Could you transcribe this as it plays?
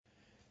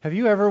Have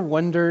you ever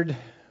wondered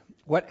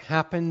what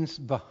happens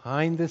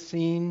behind the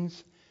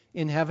scenes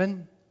in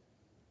heaven?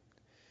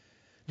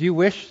 Do you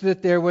wish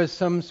that there was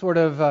some sort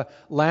of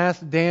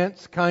last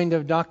dance kind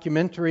of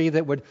documentary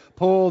that would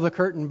pull the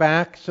curtain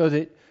back so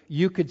that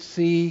you could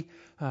see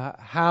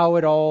how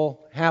it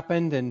all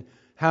happened and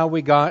how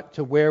we got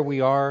to where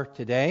we are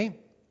today?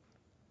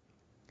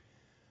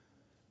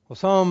 Well,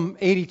 Psalm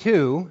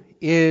 82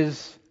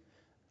 is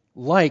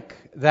like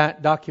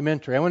that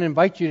documentary. I want to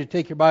invite you to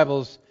take your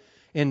Bibles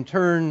and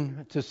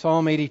turn to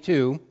Psalm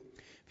 82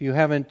 if you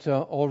haven't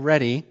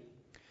already.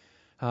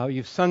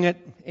 You've sung it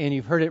and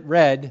you've heard it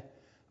read,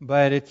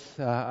 but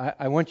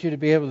I want you to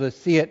be able to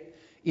see it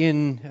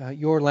in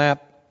your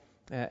lap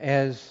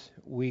as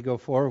we go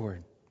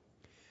forward.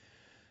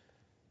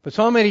 But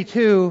Psalm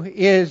 82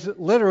 is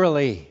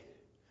literally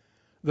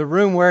the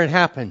room where it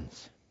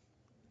happens.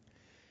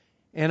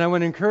 And I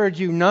want to encourage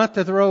you not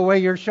to throw away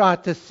your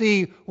shot to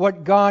see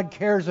what God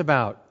cares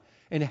about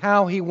and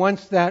how He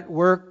wants that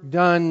work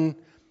done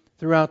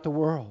throughout the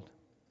world.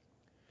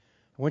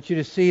 I want you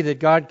to see that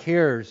God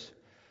cares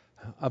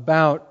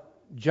about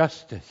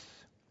justice.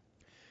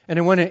 And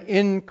I want to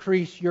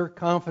increase your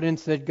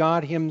confidence that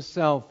God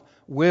Himself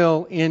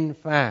will, in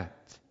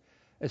fact,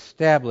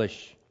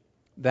 establish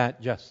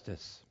that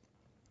justice.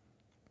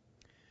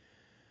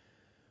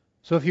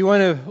 So if you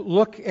want to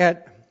look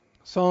at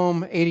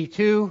Psalm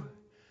 82,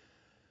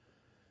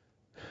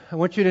 I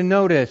want you to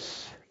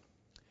notice,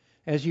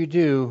 as you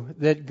do,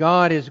 that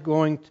God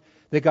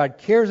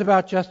cares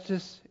about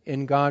justice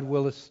and God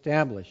will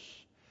establish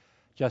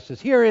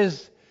justice. Here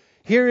is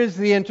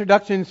the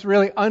introduction. It's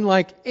really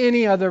unlike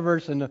any other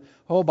verse in the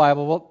whole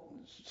Bible. Well,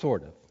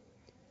 sort of. It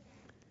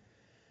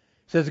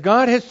says,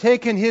 God has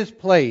taken His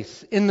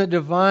place in the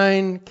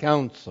divine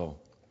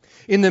council.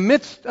 In the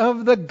midst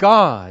of the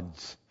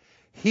gods,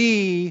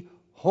 He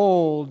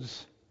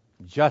holds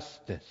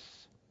justice.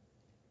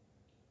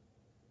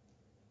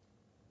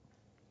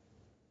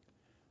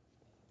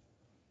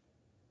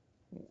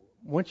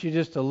 I want you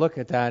just to look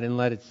at that and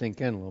let it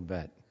sink in a little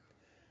bit.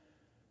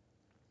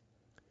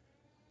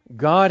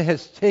 God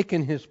has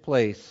taken His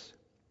place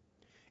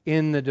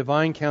in the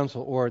divine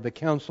council, or the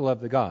council of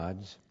the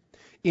gods.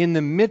 In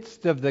the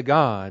midst of the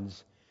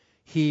gods,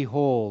 He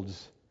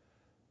holds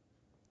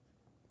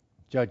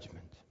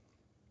judgment.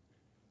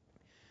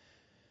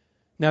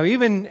 Now,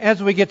 even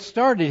as we get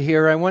started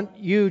here, I want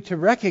you to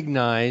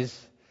recognize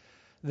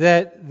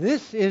that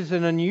this is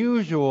an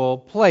unusual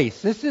place.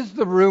 This is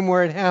the room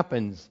where it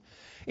happens.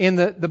 And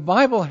the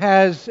Bible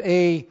has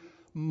a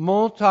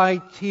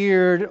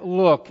multi-tiered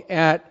look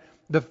at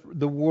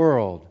the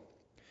world.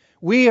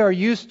 We are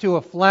used to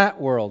a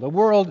flat world, a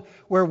world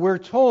where we're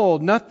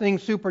told nothing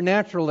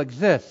supernatural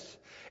exists.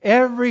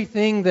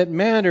 Everything that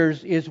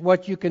matters is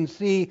what you can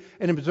see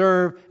and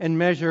observe and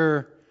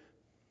measure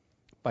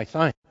by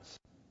science.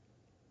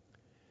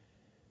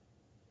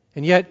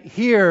 And yet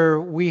here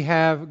we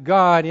have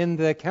God in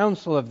the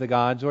council of the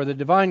gods, or the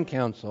divine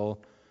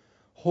council,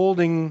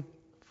 holding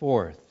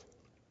forth.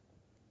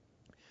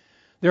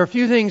 There are a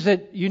few things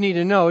that you need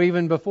to know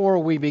even before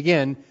we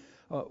begin.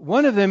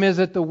 One of them is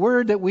that the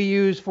word that we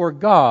use for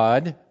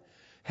God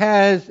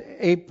has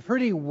a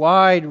pretty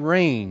wide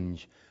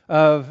range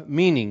of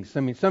meanings. I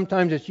mean,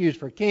 sometimes it's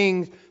used for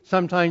kings,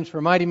 sometimes for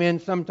mighty men,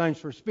 sometimes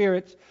for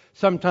spirits,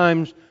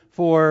 sometimes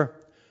for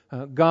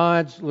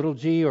gods, little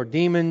g, or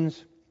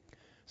demons,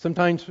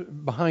 sometimes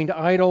behind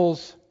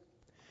idols,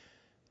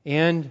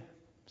 and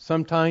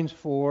sometimes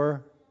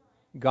for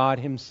God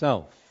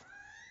Himself.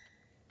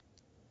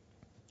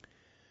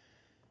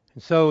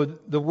 And so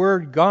the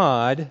word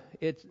God,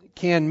 it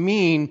can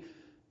mean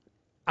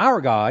our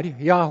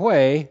God,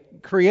 Yahweh,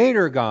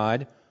 Creator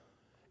God,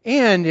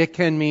 and it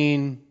can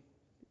mean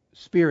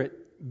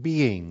spirit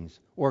beings,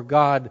 or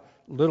God,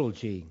 little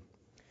g.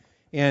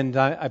 And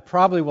I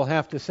probably will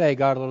have to say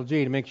God, little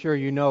g, to make sure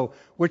you know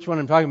which one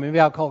I'm talking about. Maybe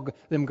I'll call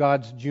them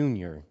God's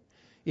Junior,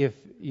 if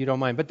you don't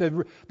mind. But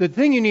the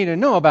thing you need to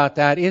know about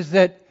that is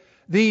that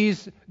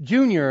these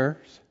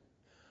juniors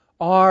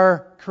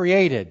are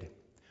created,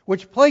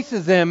 which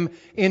places them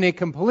in a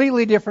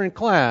completely different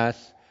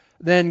class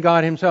than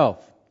God Himself.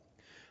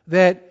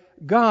 That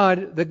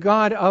God, the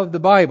God of the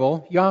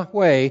Bible,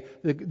 Yahweh,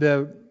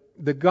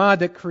 the God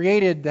that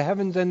created the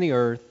heavens and the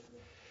earth,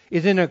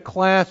 is in a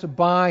class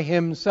by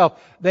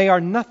Himself. They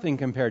are nothing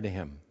compared to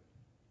Him.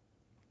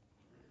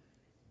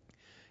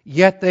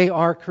 Yet they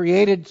are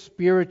created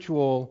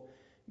spiritual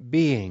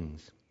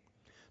beings.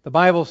 The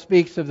Bible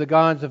speaks of the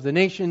gods of the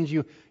nations.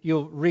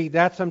 You'll read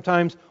that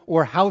sometimes,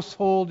 or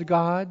household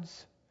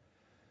gods.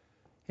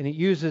 And it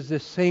uses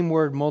this same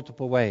word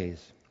multiple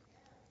ways.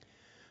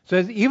 So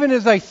even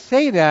as I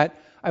say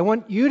that, I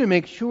want you to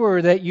make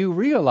sure that you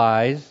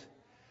realize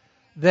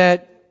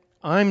that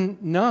I'm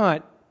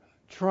not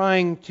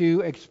trying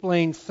to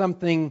explain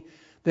something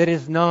that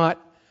is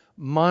not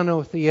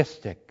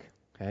monotheistic.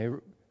 Okay?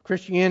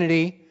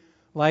 Christianity,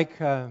 like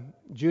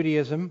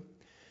Judaism,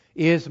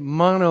 is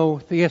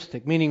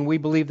monotheistic, meaning we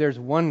believe there's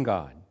one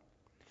God.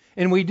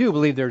 And we do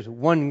believe there's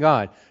one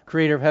God,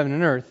 creator of heaven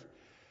and earth.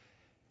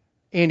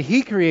 And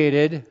He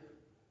created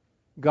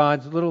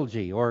God's little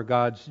g, or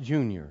God's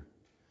junior.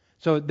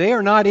 So they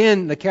are not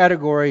in the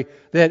category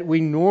that we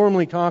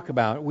normally talk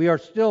about. We are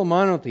still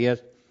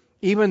monotheists,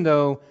 even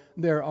though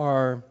there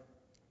are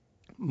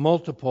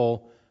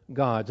multiple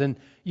gods. And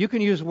you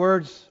can use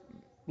words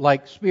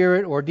like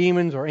spirit or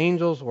demons or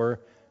angels or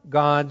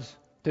gods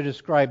to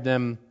describe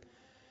them.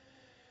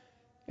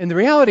 And the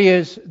reality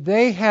is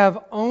they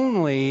have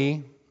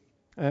only,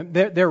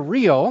 they're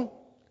real,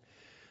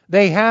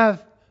 they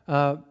have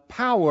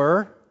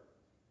power,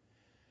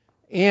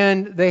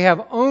 and they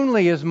have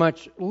only as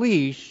much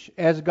leash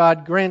as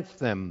God grants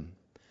them.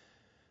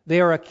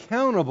 They are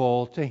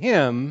accountable to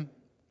Him,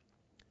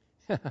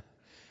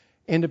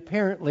 and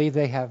apparently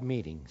they have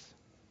meetings.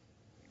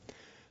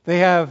 They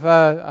have,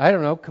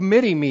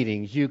 committee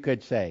meetings, you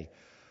could say.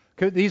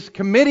 These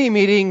committee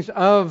meetings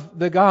of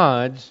the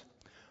gods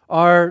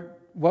are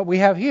what we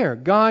have here.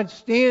 God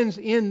stands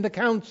in the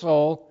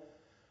council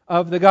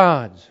of the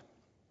gods.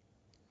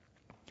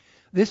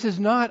 This is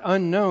not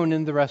unknown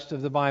in the rest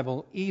of the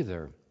Bible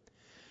either.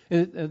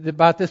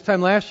 About this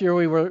time last year,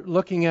 we were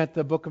looking at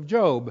the book of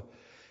Job.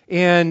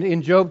 And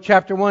in Job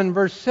chapter 1,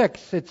 verse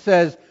 6, it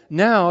says,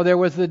 "Now there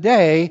was the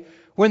day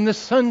when the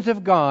sons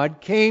of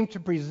God came to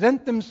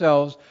present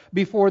themselves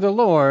before the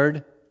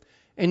Lord,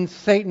 and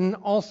Satan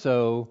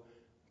also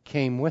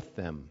came with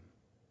them."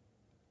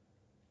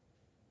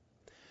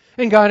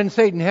 And God and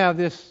Satan have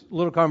this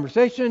little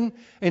conversation,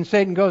 and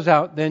Satan goes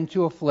out then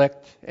to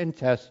afflict and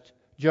test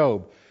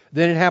Job.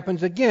 Then it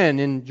happens again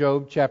in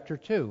Job chapter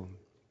 2.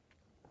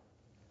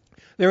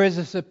 There is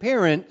this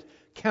apparent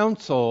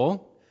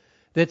council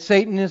that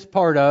Satan is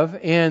part of,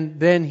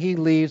 and then he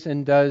leaves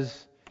and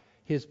does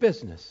his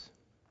business.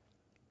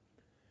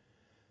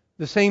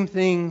 The same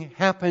thing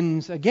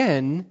happens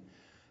again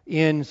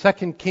in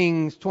 2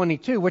 Kings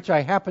 22, which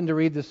I happened to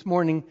read this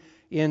morning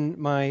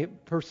in my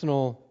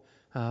personal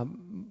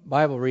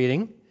Bible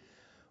reading,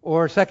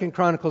 or 2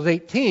 Chronicles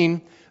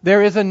 18.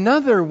 There is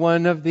another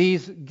one of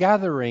these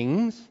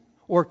gatherings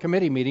or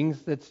committee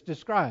meetings that's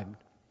described.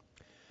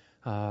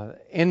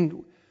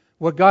 And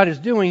what God is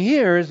doing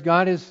here is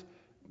God is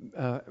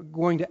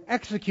going to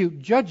execute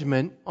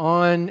judgment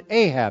on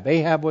Ahab.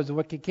 Ahab was a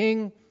wicked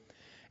king,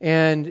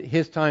 and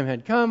his time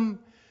had come,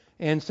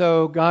 and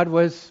so God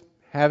was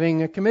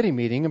having a committee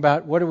meeting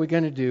about what are we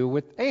going to do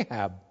with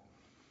Ahab.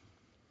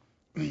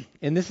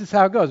 And this is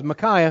how it goes.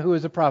 Micaiah, who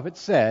is a prophet,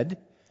 said,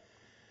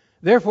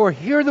 "Therefore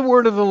hear the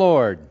word of the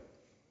Lord.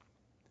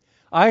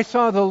 I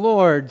saw the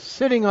Lord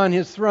sitting on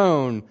His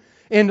throne,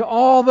 and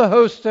all the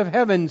hosts of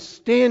heaven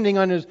standing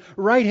on His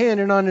right hand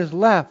and on His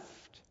left.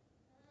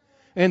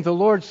 And the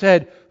Lord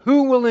said,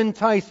 Who will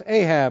entice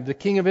Ahab, the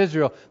king of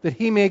Israel, that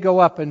he may go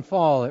up and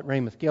fall at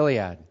Ramoth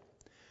Gilead?"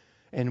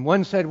 And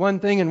one said one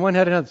thing and one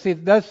had another. See,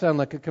 it does sound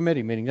like a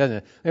committee meeting, doesn't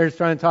it? They're just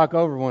trying to talk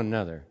over one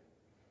another.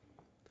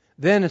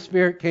 Then a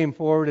spirit came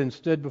forward and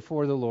stood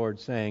before the Lord,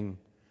 saying,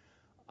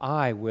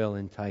 "I will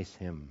entice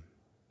him."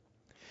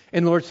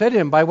 And the Lord said to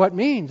him, "By what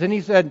means?" And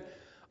he said,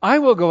 "I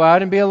will go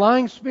out and be a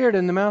lying spirit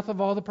in the mouth of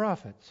all the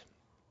prophets."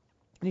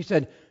 And he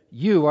said,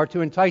 "You are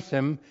to entice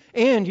him,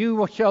 and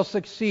you shall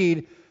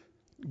succeed.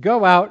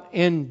 Go out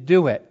and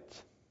do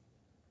it."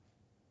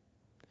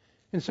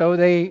 And so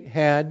they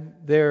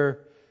had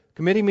their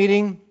committee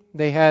meeting,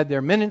 they had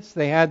their minutes,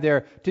 they had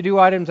their to-do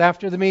items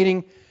after the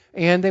meeting,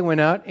 and they went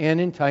out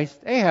and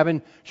enticed Ahab.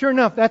 And sure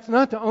enough, that's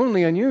not the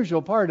only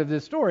unusual part of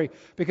this story,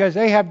 because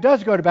Ahab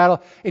does go to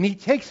battle, and he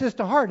takes this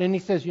to heart, and he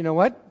says, "You know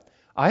what?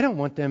 I don't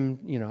want them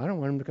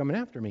to come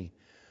after me."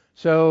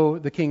 So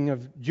the king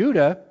of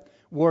Judah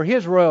wore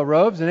his royal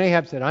robes, and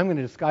Ahab said, "I'm going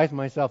to disguise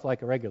myself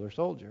like a regular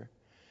soldier."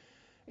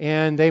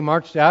 And they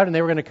marched out, and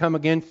they were going to come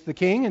against the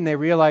king, and they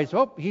realized,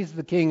 oh, he's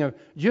the king of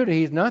Judah.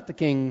 He's not the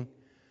king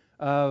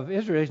of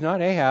Israel. He's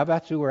not Ahab.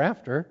 That's who we're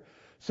after.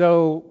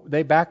 So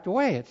they backed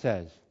away, it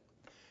says.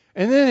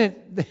 And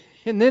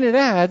then it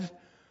adds,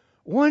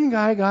 one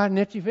guy got an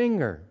itchy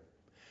finger,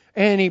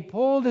 and he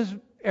pulled his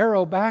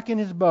arrow back in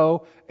his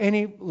bow, and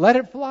he let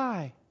it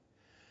fly.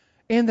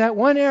 And that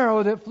one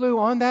arrow that flew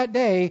on that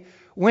day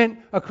went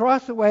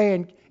across the way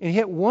and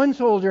hit one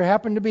soldier,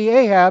 happened to be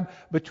Ahab,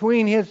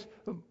 between his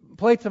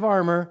plates of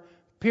armor,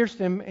 pierced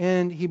him,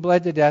 and he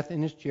bled to death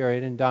in his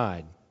chariot and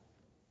died.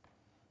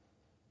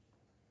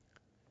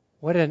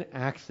 What an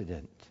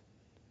accident.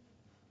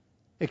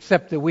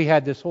 Except that we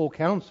had this whole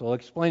council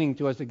explaining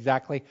to us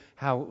exactly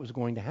how it was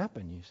going to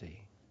happen, you see.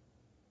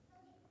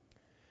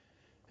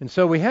 And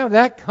so we have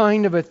that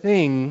kind of a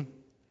thing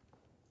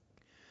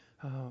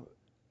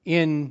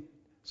in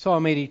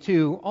Psalm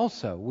 82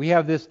 also. We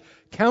have this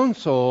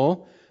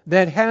council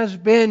that has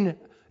been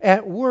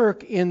at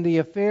work in the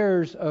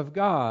affairs of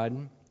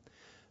God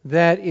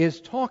that is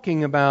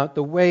talking about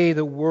the way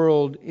the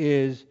world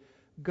is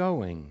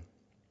going.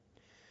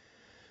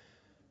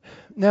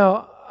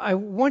 Now, I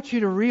want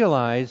you to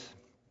realize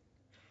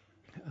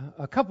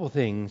a couple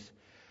things.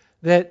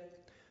 That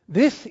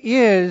this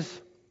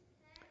is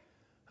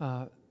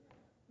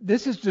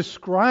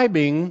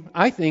describing,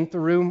 I think, the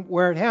room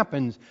where it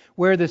happens,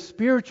 where the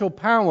spiritual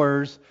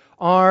powers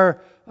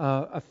are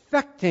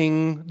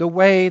affecting the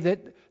way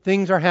that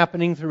things are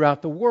happening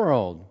throughout the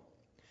world.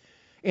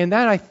 And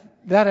that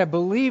I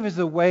believe is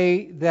the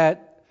way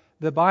that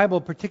the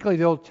Bible, particularly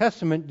the Old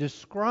Testament,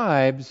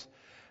 describes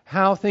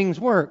how things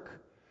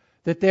work.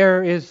 That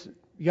there is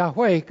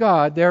Yahweh,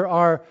 God, there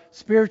are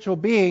spiritual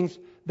beings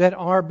that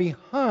are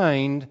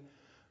behind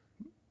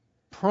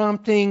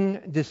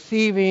prompting,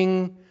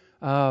 deceiving,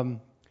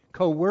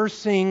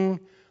 coercing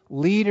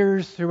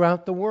leaders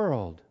throughout the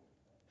world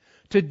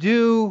to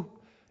do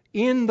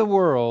in the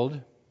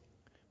world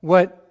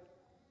what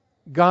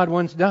God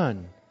wants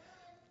done,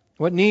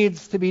 what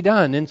needs to be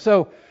done. And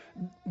so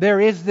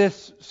there is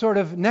this sort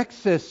of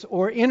nexus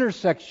or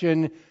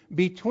intersection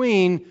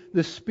between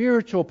the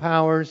spiritual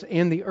powers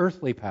and the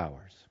earthly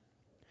powers.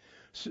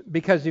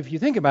 Because if you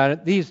think about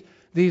it,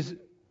 these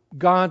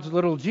God's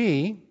little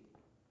g,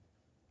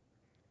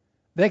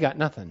 they got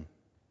nothing.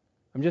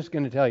 I'm just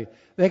going to tell you,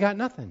 they got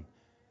nothing.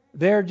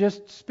 They're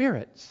just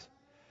spirits.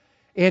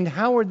 And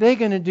how are they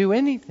going to do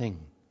anything?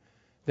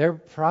 They're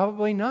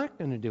probably not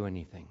going to do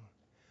anything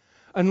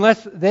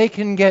unless they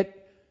can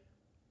get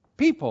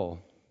people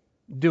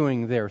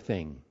doing their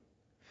thing.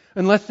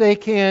 Unless they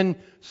can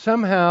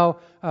somehow,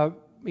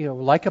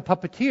 like a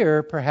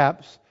puppeteer,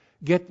 perhaps,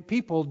 get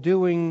people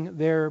doing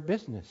their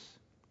business.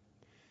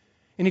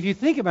 And if you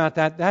think about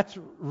that, that's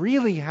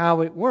really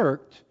how it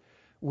worked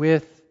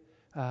with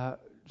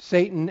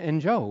Satan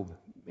and Job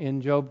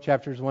in Job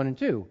chapters 1 and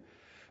 2.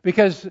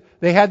 Because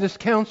they had this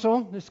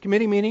council, this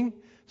committee meeting.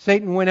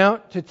 Satan went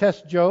out to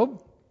test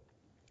Job.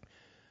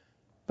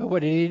 But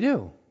what did he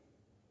do?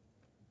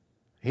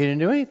 He didn't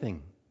do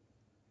anything.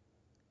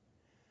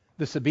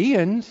 The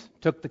Sabaeans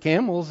took the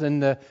camels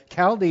and the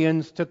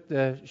Chaldeans took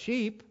the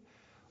sheep,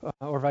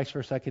 or vice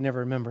versa, I can never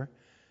remember.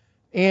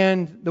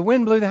 And the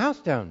wind blew the house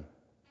down.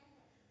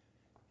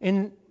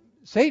 And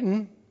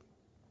Satan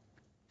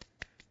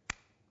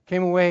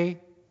came away,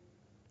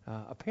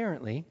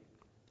 apparently,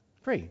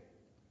 free.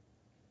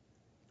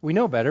 We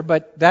know better,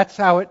 but that's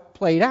how it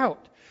played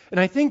out. And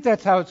I think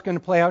that's how it's going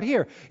to play out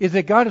here, is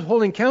that God is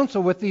holding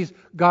counsel with these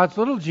God's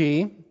little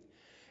g,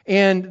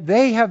 and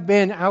they have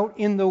been out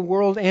in the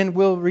world and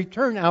will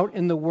return out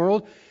in the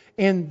world,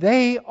 and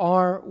they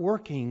are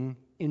working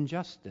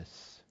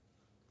injustice.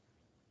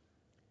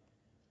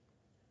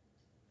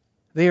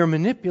 They are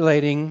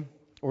manipulating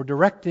or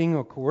directing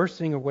or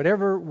coercing or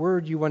whatever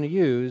word you want to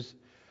use.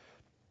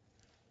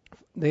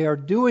 They are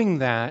doing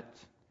that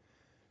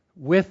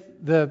with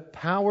the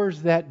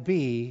powers that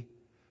be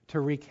to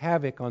wreak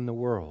havoc on the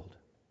world.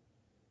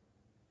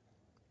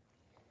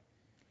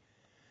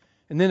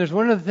 And then there's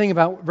one other thing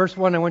about verse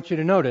 1 I want you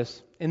to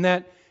notice, and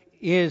that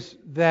is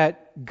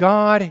that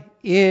God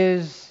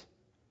is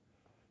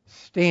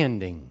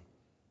standing.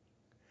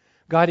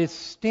 God is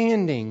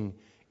standing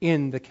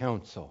in the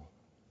council.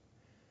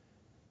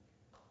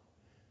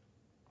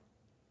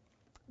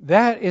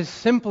 That is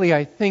simply,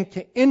 I think,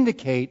 to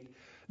indicate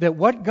that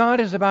what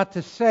God is about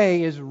to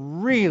say is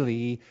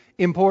really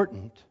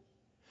important.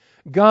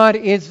 God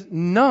is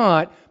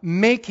not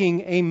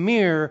making a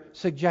mere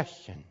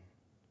suggestion.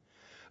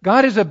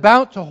 God is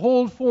about to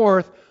hold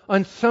forth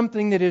on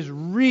something that is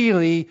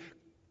really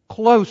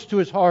close to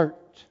His heart.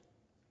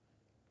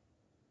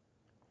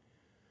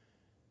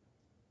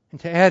 And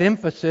to add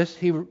emphasis,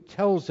 He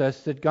tells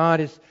us that God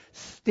is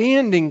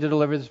standing to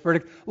deliver this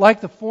verdict,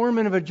 like the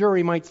foreman of a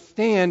jury might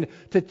stand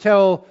to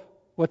tell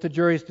what the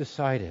jury has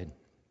decided.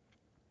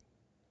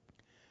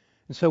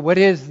 And so what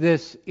is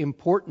this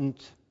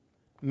important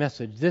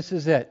message? This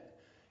is it.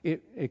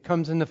 It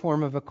comes in the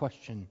form of a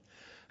question.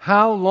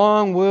 How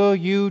long will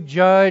you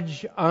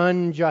judge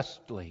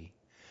unjustly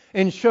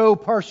and show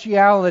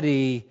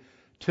partiality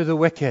to the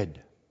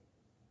wicked?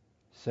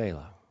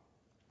 Selah.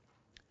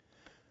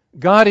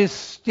 God is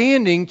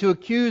standing to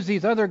accuse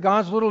these other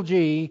God's little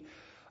g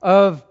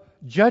of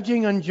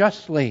judging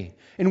unjustly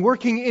and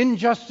working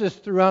injustice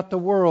throughout the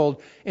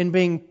world and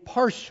being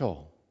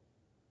partial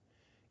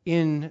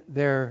in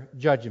their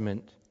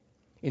judgment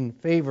in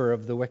favor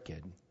of the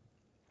wicked.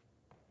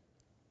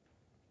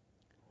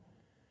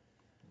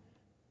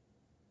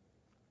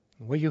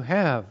 What you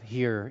have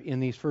here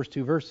in these first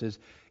two verses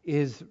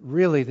is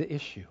really the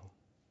issue.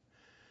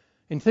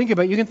 And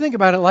you can think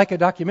about it like a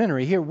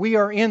documentary. Here we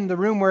are in the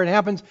room where it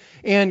happens,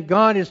 and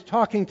God is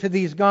talking to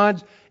these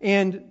gods,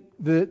 and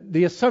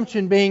the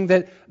assumption being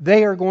that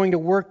they are going to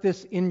work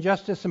this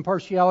injustice and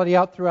partiality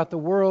out throughout the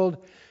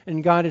world,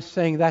 and God is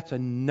saying that's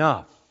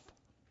enough.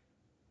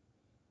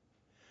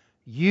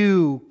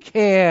 You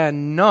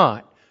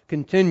cannot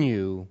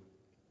continue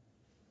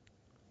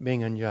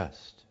being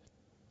unjust.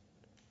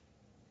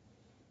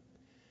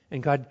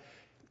 And God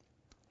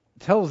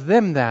tells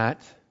them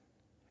that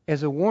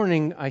as a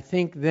warning, I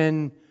think,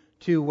 then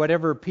to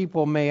whatever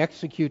people may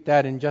execute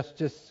that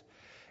injustice,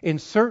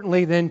 and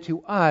certainly then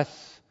to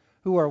us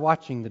who are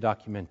watching the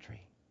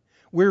documentary.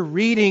 We're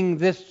reading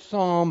this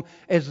psalm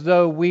as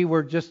though we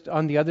were just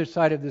on the other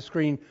side of the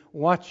screen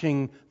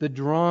watching the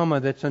drama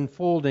that's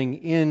unfolding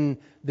in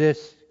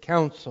this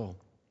council.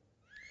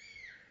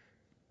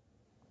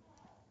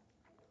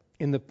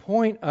 And the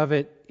point of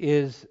it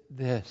is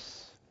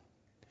this,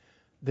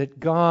 that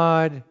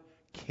God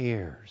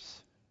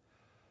cares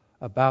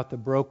about the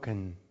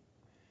broken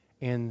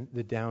and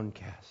the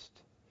downcast,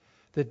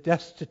 the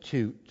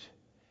destitute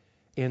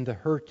and the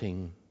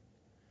hurting,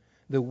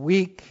 the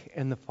weak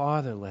and the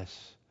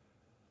fatherless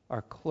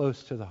are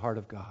close to the heart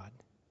of God.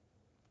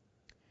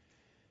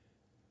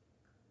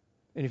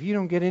 And if you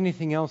don't get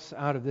anything else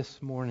out of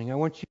this morning, I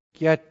want you to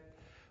get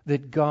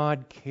that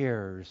God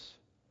cares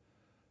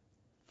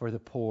for the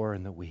poor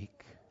and the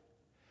weak.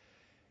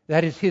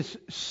 That is His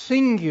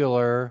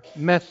singular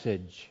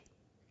message.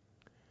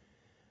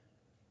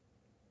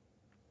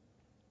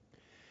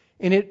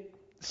 And it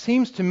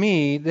seems to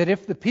me that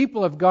if the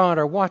people of God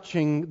are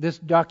watching this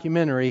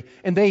documentary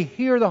and they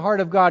hear the heart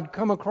of God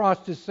come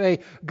across to say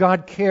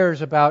God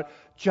cares about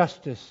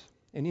justice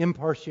and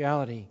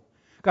impartiality,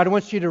 God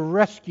wants you to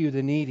rescue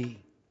the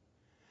needy,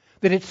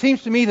 that it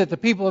seems to me that the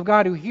people of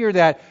God who hear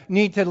that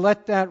need to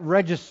let that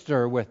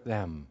register with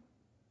them.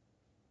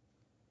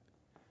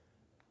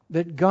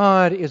 That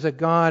God is a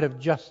God of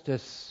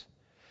justice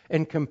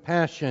and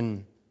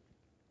compassion,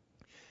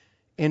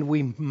 and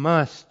we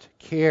must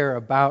care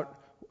about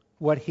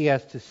what He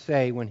has to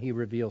say when He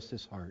reveals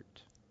His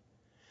heart.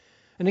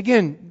 And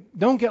again,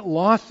 don't get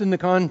lost in the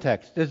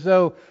context as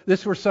though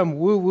this were some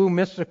woo-woo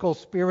mystical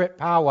spirit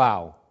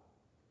powwow.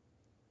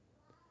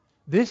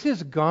 This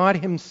is God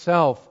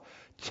Himself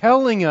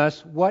telling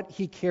us what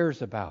He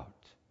cares about.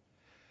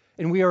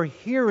 And we are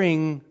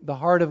hearing the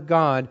heart of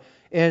God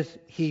as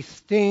He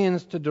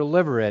stands to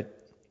deliver it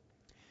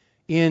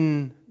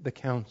in the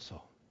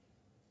council.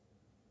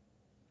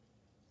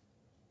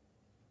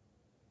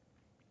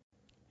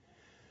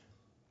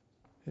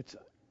 It's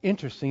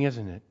interesting,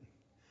 isn't it,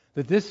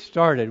 that this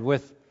started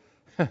with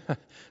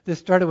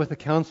the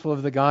counsel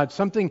of the gods,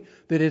 something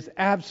that is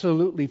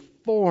absolutely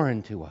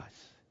foreign to us,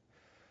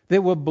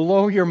 that will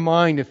blow your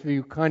mind if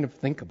you kind of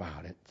think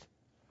about it.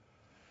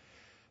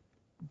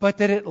 But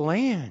that it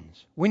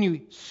lands when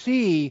you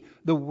see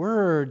the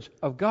words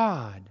of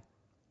God.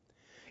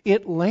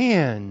 It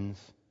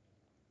lands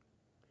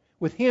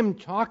with Him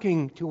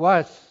talking to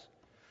us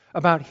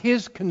about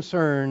His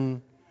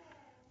concern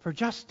for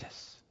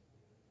justice.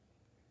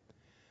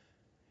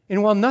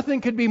 And while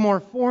nothing could be more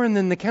foreign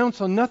than the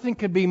council, nothing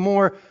could be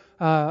more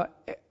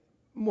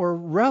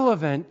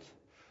relevant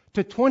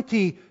to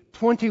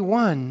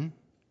 2021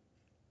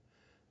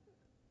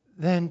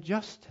 than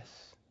justice.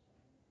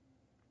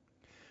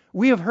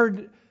 We have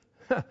heard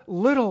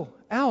little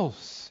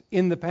else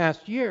in the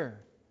past year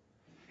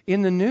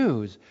in the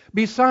news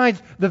besides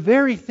the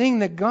very thing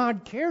that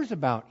God cares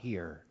about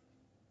here.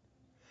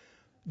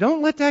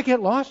 Don't let that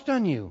get lost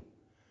on you.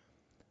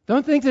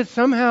 Don't think that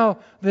somehow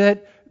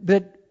that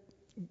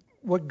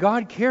what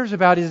God cares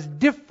about is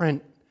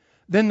different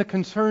than the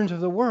concerns of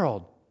the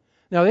world.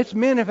 Now, it's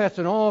manifest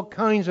in all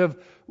kinds of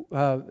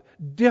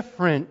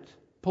different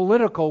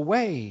political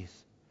ways.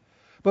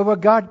 But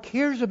what God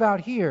cares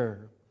about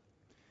here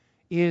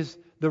is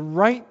the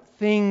right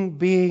thing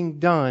being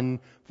done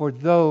for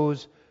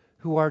those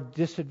who are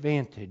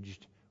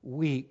disadvantaged,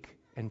 weak,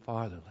 and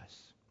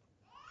fatherless.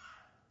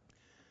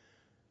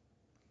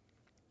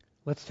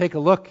 Let's take a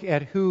look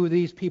at who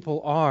these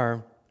people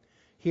are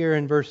here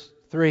in verse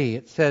 3.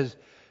 It says,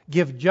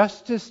 "Give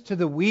justice to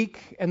the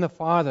weak and the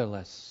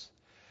fatherless.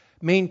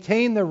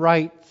 Maintain the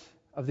right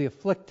of the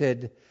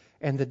afflicted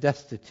and the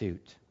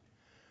destitute.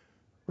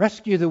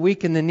 Rescue the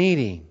weak and the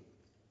needy.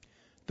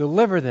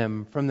 Deliver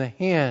them from the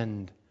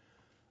hand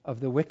of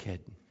the wicked.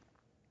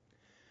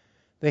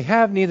 They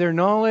have neither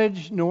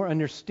knowledge nor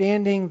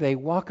understanding. They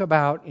walk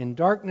about in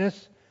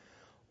darkness.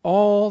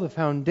 All the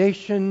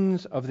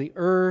foundations of the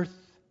earth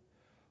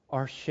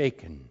are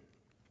shaken."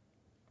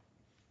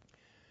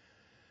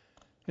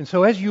 And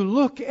so as you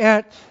look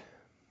at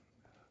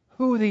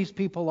who these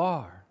people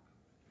are,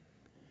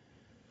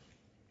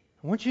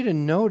 I want you to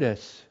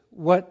notice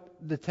what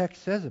the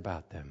text says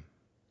about them.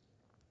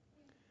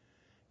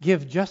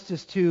 Give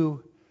justice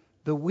to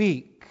the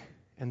weak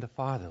and the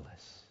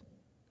fatherless.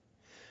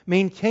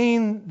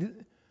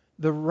 Maintain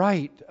the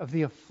right of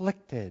the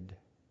afflicted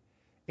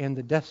and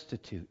the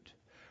destitute.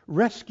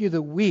 Rescue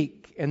the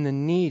weak and the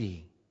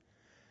needy.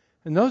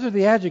 And those are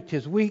the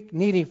adjectives: weak,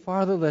 needy,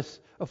 fatherless,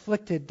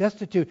 afflicted,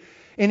 destitute.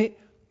 And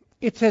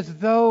it's as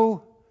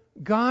though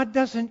God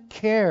doesn't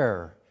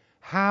care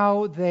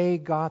how they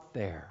got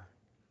there.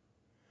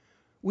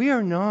 We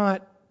are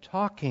not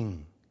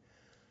talking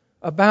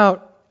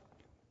about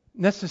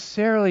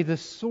necessarily the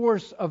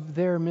source of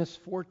their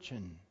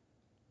misfortune,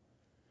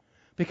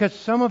 because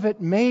some of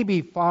it may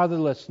be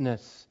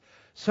fatherlessness,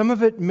 some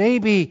of it may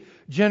be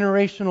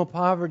generational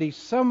poverty,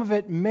 some of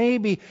it may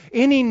be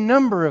any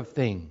number of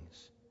things.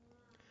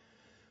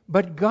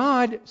 But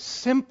God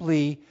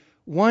simply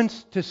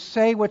wants to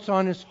say what's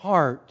on His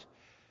heart,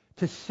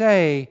 to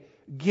say,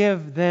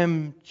 give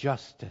them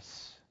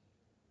justice.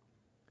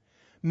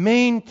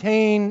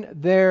 Maintain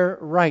their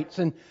rights.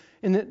 And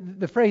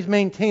the phrase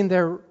maintain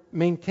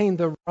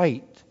the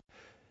right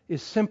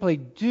is simply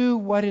do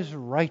what is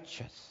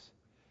righteous.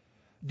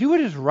 Do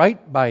what is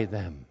right by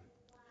them.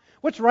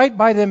 What's right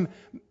by them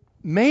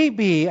may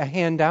be a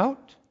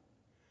handout,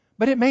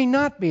 but it may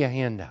not be a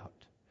handout.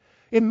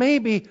 It may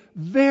be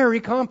very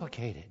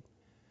complicated.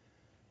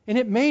 And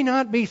it may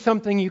not be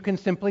something you can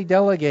simply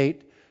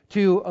delegate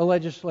to a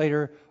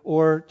legislator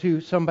or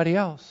to somebody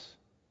else.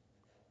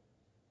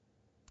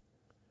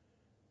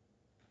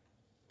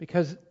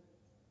 Because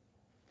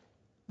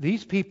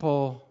these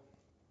people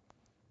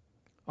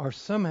are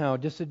somehow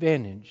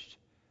disadvantaged,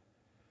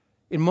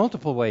 in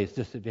multiple ways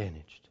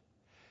disadvantaged.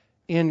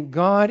 And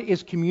God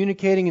is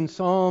communicating in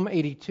Psalm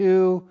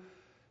 82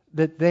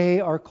 that they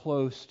are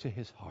close to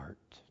His heart.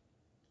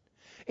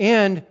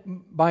 And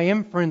by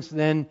inference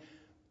then,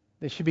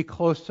 they should be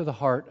close to the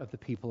heart of the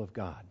people of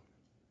God.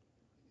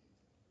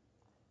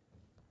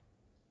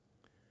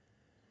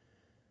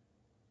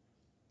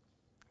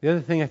 The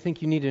other thing I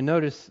think you need to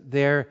notice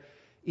there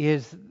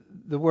is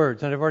the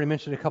words, and I've already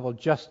mentioned a couple: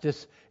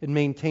 justice and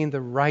maintain the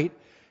right,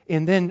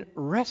 and then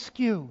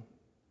rescue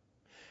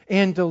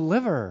and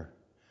deliver.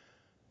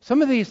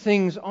 Some of these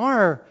things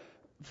are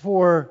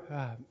for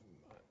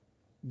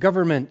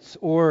governments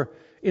or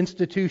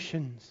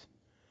institutions,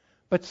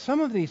 but some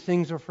of these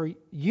things are for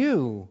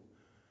you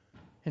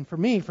and for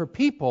me, for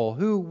people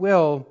who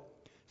will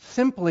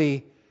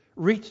simply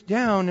reach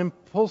down and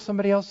pull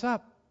somebody else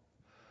up,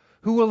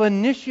 who will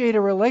initiate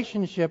a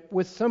relationship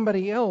with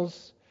somebody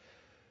else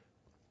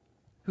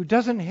who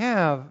doesn't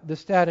have the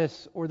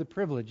status or the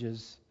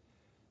privileges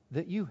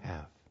that you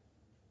have.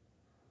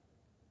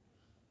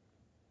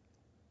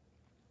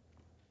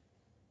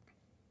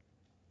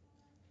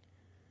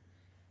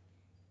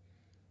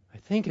 I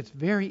think it's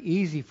very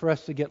easy for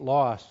us to get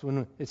lost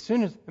when, as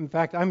soon as, in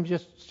fact, I'm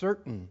just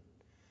certain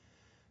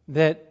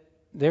that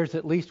there's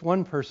at least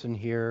one person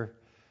here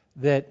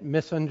that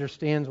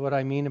misunderstands what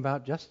I mean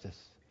about justice.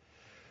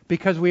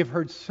 Because we've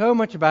heard so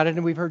much about it,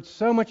 and we've heard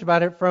so much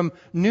about it from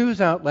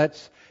news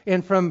outlets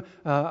and from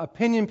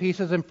opinion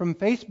pieces and from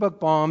Facebook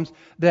bombs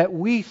that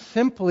we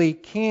simply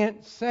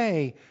can't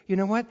say, you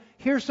know what,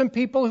 here's some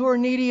people who are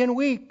needy and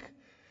weak.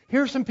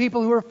 Here's some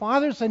people who are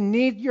fathers and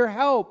need your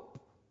help.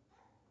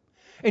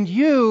 And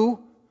you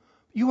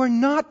are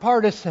not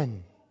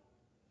partisan.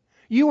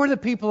 You are the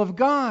people of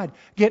God.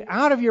 Get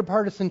out of your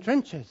partisan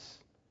trenches.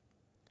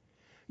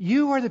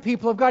 You are the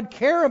people of God.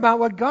 Care about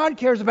what God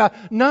cares about,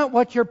 not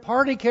what your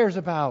party cares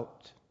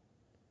about.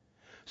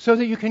 So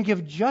that you can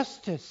give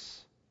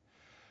justice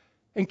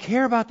and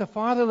care about the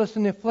fatherless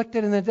and the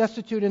afflicted and the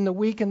destitute and the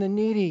weak and the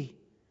needy.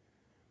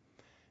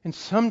 And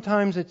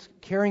sometimes it's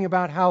caring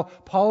about how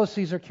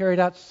policies are carried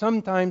out.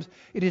 Sometimes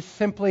it is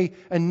simply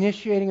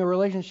initiating a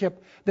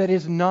relationship that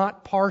is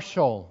not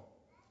partial.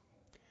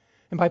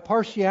 And by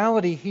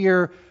partiality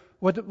here,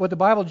 what the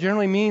Bible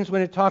generally means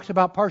when it talks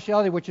about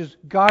partiality, which is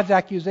God's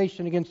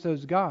accusation against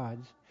those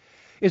gods,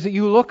 is that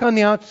you look on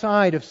the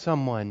outside of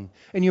someone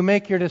and you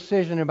make your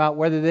decision about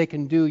whether they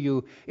can do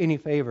you any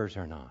favors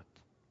or not.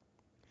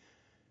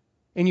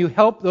 And you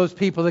help those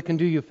people that can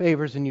do you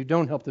favors, and you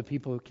don't help the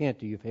people who can't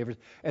do you favors.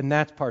 And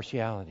that's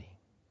partiality.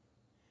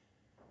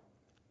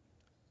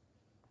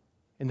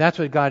 And that's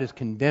what God is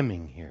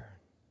condemning here.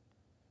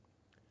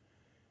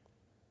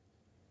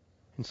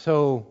 And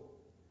so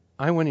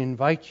I want to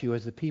invite you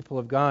as the people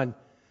of God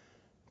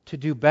to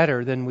do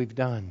better than we've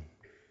done.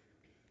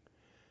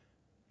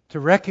 To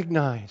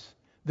recognize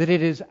that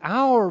it is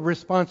our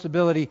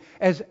responsibility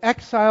as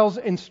exiles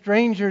and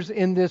strangers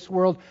in this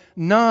world,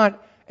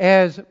 not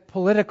as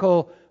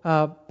political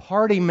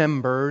party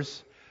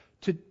members,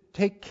 to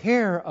take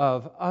care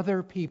of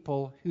other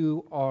people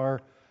who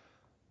are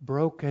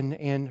broken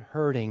and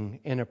hurting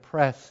and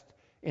oppressed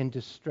and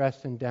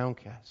distressed and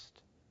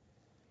downcast.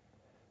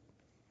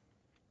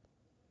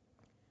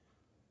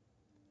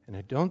 And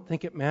I don't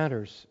think it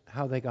matters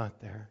how they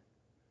got there.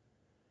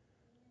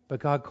 But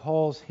God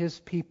calls His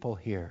people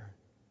here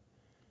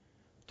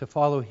to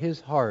follow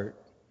His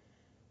heart,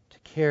 to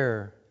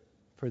care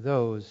for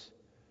those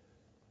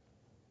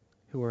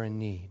who are in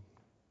need.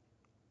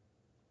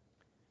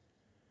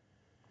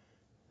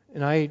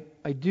 And I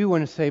do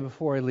want to say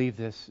before I leave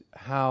this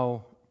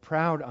how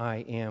proud I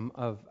am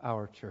of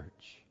our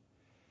church.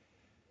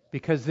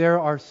 Because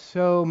there are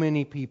so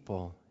many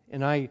people,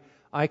 and I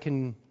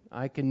can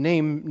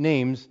name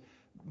names,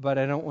 but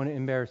I don't want to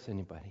embarrass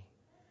anybody,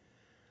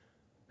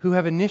 who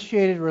have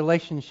initiated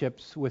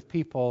relationships with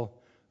people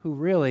who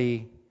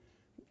really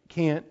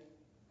can't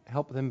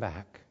help them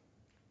back,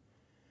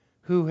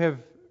 who have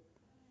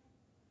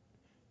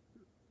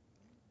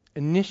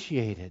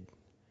initiated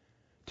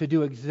to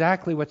do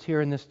exactly what's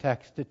here in this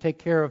text, to take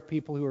care of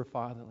people who are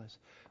fatherless,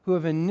 who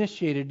have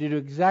initiated to do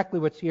exactly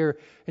what's here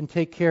and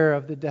take care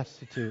of the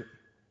destitute.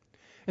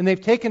 And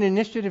they've taken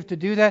initiative to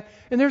do that,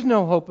 and there's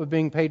no hope of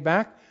being paid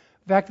back.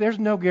 In fact, there's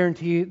no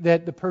guarantee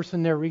that the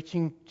person they're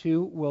reaching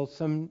to will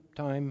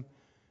sometime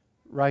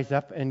rise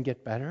up and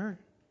get better.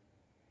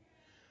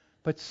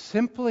 But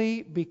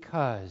simply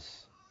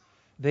because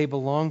they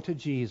belong to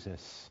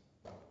Jesus,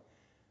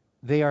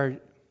 they are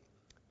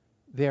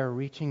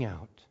reaching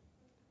out.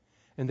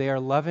 And they are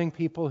loving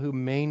people who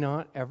may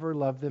not ever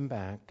love them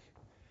back.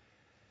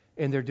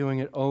 And they're doing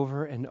it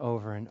over and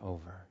over and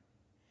over.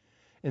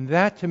 And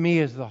that to me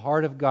is the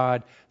heart of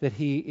God that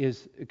He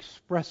is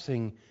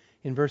expressing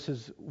in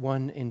verses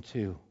 1 and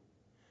 2.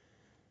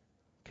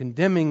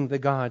 Condemning the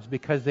gods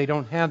because they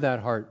don't have that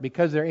heart,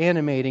 because they're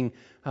animating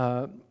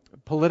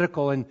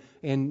political and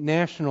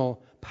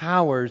national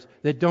powers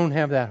that don't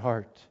have that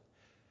heart.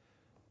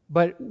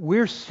 But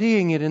we're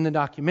seeing it in the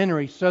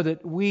documentary so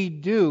that we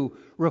do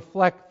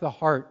reflect the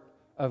heart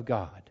of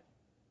God.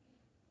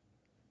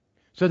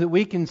 So that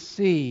we can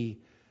see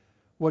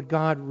what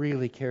God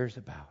really cares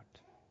about.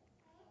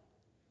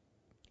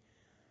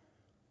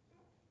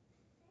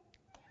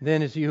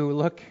 Then as you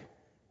look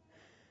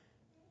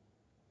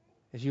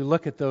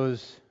at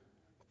those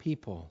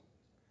people,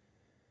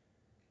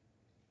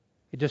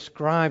 it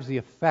describes the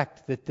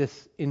effect that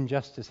this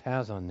injustice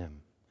has on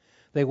them.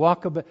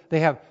 They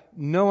have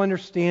no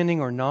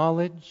understanding or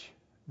knowledge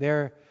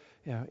there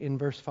in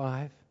verse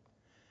 5.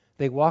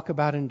 They walk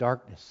about in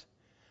darkness.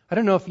 I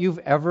don't know if you've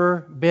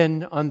ever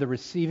been on the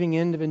receiving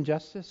end of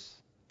injustice.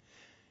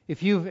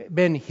 If you've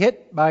been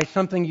hit by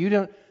something you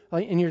don't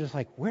like, and you're just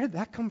like, where did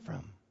that come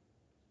from?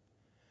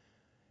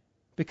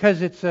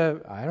 Because it's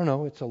a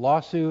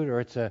lawsuit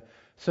or it's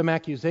some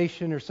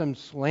accusation or some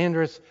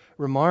slanderous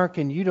remark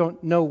and you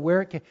don't know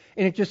where it came,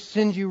 and it just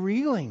sends you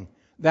reeling.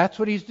 That's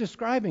what he's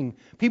describing.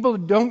 People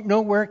don't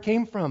know where it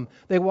came from.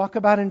 They walk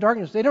about in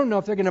darkness. They don't know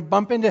if they're going to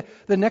bump into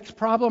the next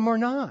problem or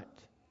not.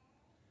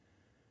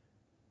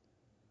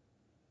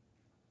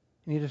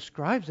 And he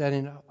describes that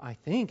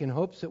in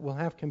hopes that we'll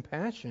have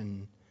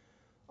compassion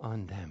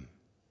on them.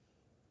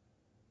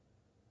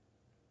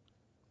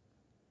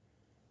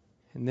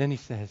 And then he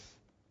says,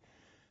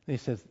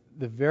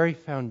 the very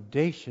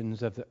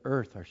foundations of the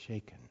earth are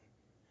shaken.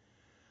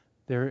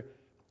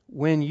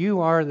 When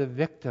you are the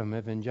victim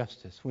of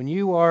injustice, when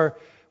you are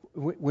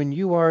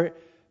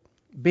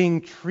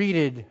being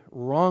treated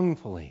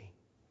wrongfully,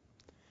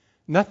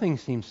 nothing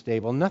seems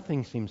stable,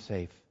 nothing seems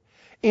safe.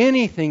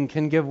 Anything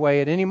can give way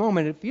at any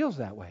moment. It feels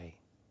that way.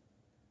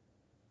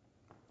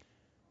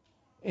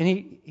 And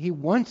he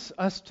wants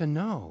us to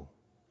know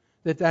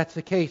that that's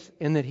the case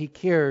and that he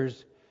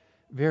cares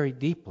very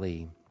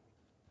deeply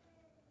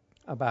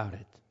about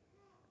it.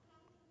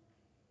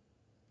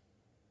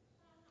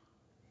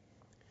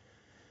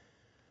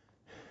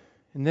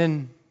 And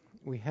then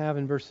we have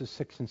in verses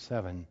 6 and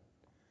 7.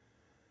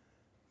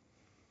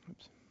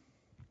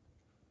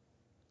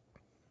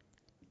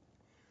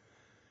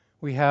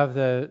 We have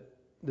the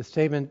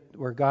statement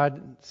where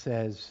God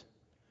says,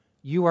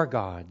 "You are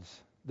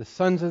gods, the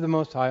sons of the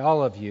Most High,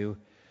 all of you.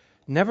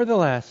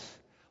 Nevertheless,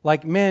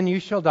 like men you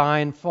shall die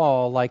and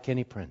fall like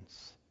any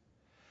prince."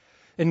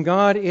 And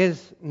God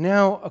is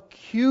now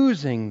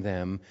accusing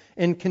them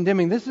and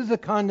condemning. This is the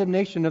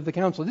condemnation of the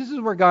council. This is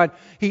where God,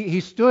 He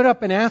stood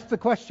up and asked the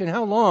question,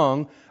 how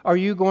long are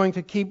you going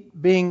to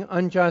keep being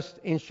unjust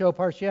and show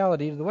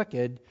partiality to the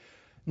wicked?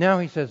 Now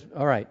He says,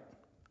 all right,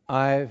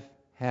 I've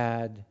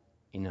had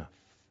enough.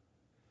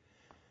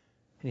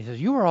 And He says,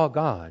 you are all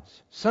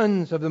gods,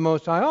 sons of the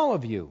Most High, all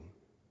of you.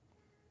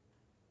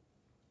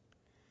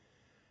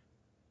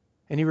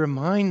 And He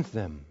reminds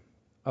them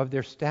of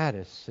their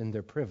status and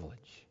their privilege.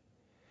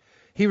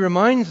 He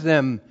reminds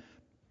them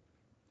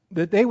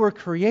that they were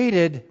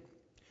created,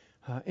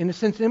 in a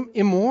sense,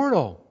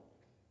 immortal.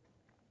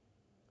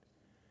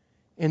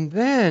 And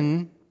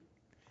then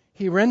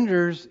He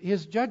renders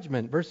His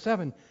judgment. Verse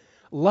 7,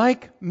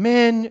 like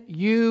men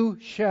you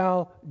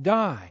shall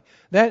die.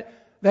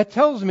 That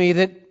tells me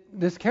that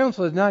this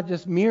council is not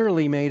just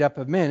merely made up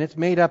of men. It's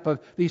made up of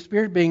these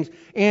spirit beings.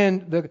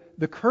 And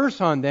the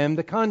curse on them,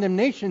 the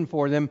condemnation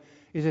for them,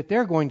 is that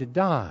they're going to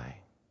die.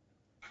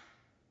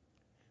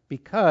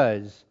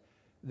 Because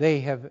they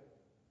have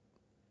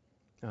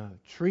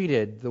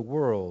treated the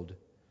world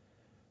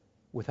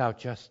without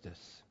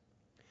justice.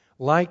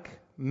 Like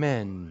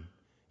men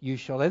you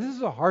shall die. This is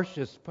the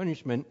harshest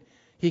punishment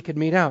He could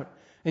mete out.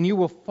 And you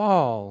will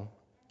fall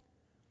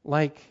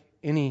like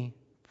any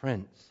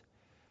prince.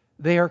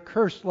 They are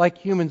cursed like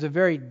humans. The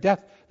very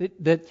death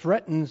that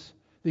threatens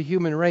the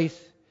human race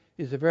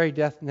is the very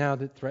death now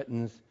that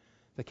threatens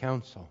the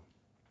council.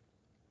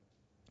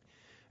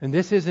 And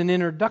this is an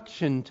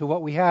introduction to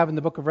what we have in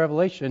the book of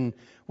Revelation,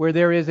 where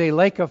there is a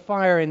lake of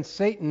fire and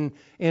Satan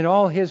and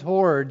all his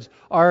hordes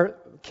are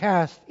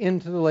cast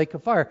into the lake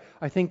of fire.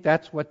 I think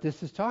that's what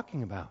this is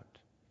talking about.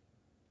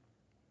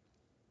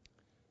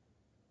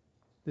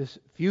 This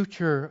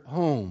future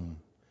home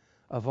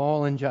of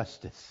all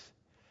injustice.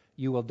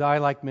 You will die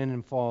like men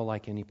and fall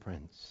like any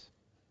prince.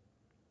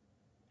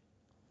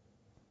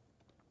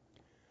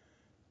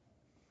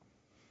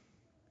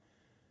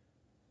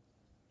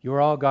 You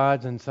are all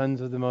gods and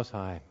sons of the Most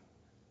High.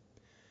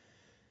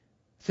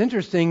 It's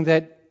interesting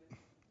that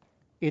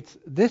it's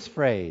this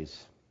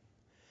phrase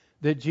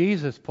that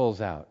Jesus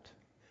pulls out.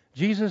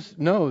 Jesus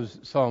knows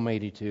Psalm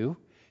 82.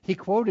 He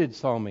quoted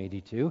Psalm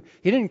 82.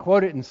 He didn't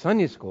quote it in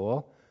Sunday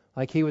school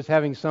like he was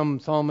having some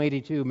Psalm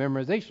 82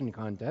 memorization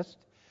contest.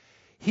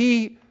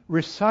 He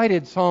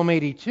recited Psalm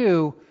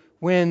 82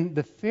 when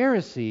the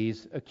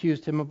Pharisees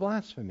accused him of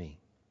blasphemy.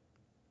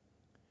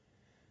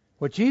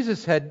 What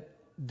Jesus had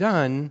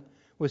done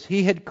was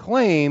he had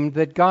claimed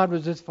that God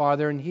was his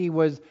Father and he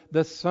was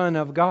the Son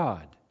of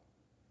God.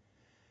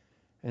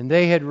 And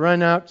they had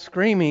run out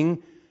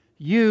screaming,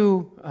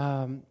 you're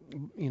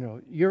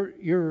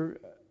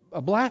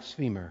a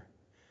blasphemer.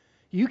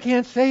 You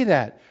can't say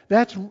that.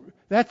 That's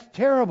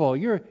terrible.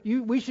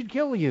 We should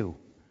kill you.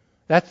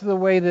 That's the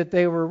way that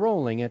they were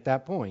rolling at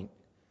that point.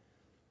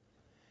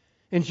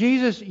 And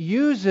Jesus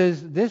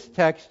uses this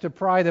text to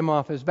pry them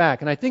off his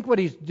back. And I think what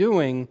he's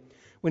doing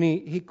when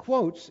he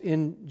quotes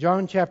in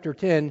John chapter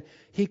 10,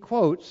 he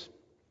quotes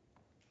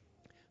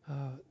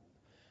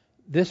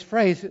this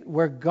phrase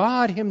where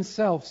God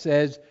himself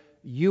says,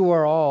 you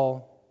are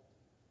all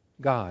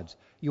gods.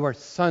 You are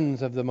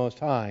sons of the Most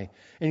High.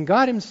 And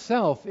God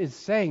himself is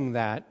saying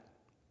that.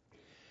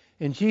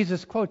 And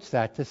Jesus quotes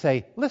that to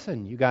say,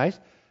 listen, you guys,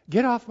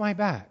 get off my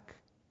back.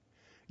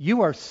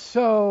 You are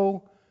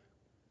so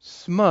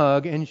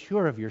smug and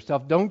sure of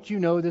yourself. Don't you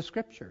know the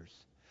Scriptures?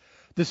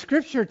 The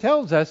Scripture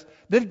tells us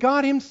that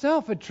God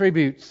himself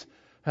attributes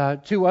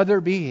to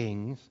other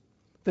beings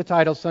the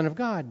title Son of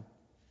God.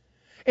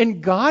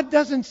 And God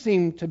doesn't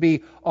seem to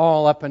be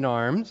all up in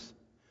arms.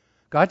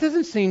 God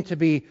doesn't seem to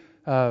be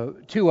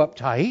too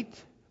uptight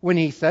when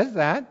he says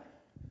that.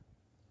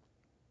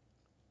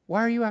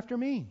 Why are you after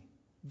me?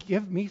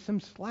 Give me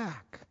some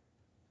slack.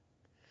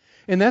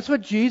 And that's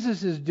what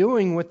Jesus is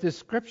doing with this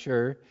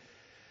Scripture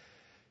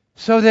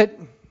so that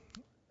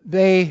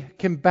they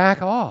can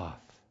back off.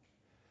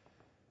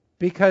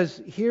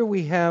 Because here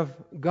we have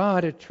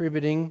God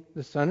attributing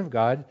the Son of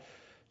God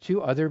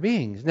to other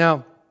beings.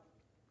 Now,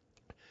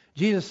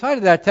 Jesus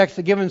cited that text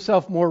to give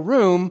himself more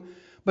room,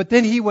 but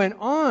then he went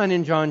on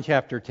in John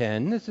chapter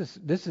 10,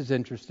 this is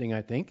interesting,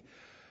 I think,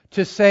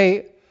 to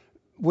say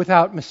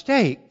without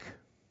mistake,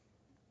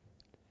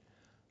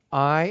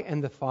 I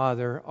and the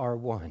Father are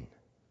one.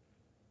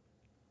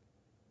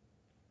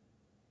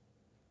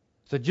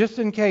 So just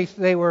in case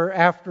they were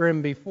after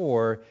him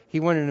before,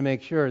 he wanted to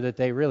make sure that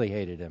they really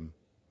hated him.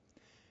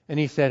 And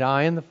he said,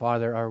 I and the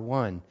Father are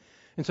one.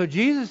 And so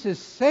Jesus is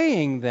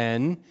saying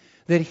then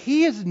that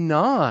he is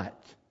not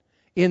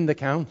in the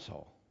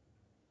council.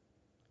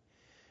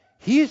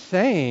 He is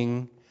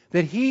saying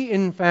that he,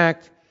 in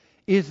fact,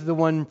 is the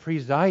one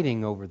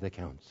presiding over the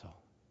council.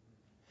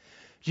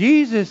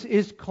 Jesus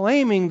is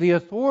claiming the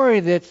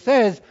authority that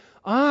says,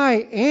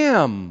 I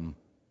am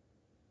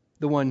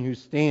the one who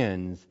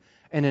stands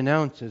and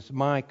announces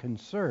my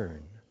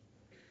concern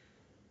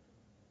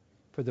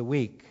for the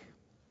weak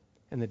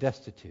and the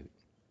destitute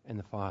and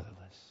the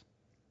fatherless.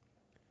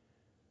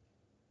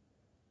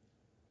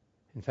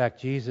 In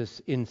fact,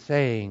 Jesus, in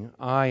saying,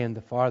 I and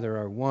the Father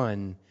are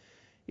one,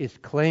 is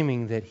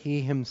claiming that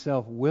he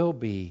himself will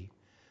be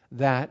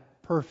that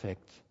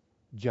perfect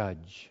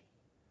judge.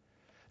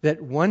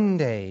 That one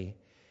day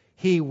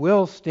he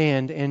will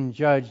stand and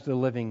judge the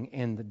living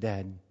and the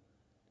dead.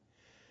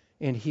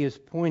 And he is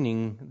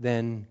pointing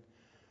then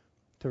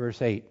to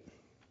verse 8.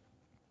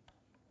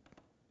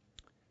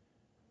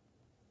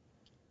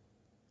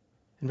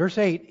 And verse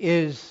 8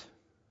 is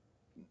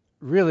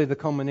really the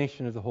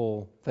culmination of the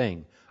whole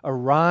thing.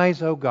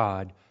 Arise, O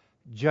God,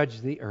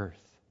 judge the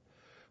earth,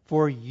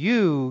 for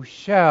you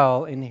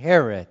shall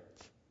inherit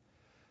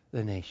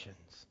the nations.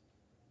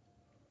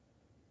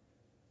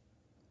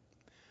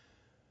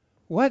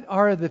 What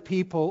are the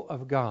people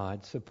of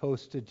God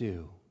supposed to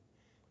do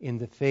in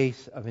the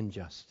face of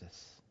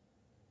injustice?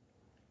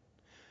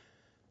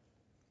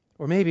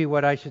 Or maybe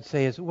what I should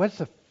say is, what's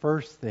the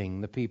first thing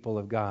the people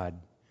of God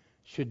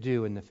should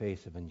do in the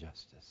face of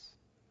injustice?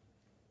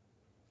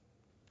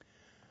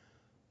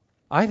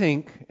 I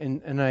think,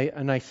 and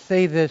I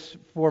say this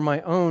for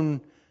my own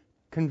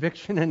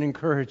conviction and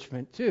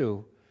encouragement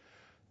too,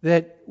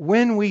 that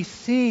when we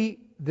see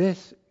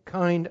this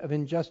kind of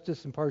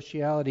injustice and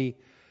partiality,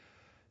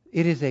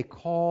 it is a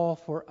call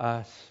for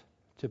us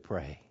to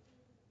pray.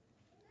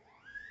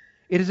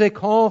 It is a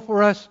call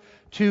for us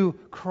to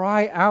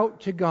cry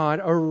out to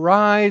God,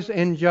 arise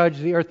and judge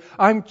the earth.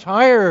 I'm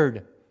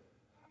tired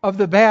of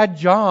the bad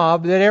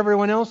job that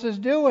everyone else is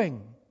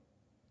doing.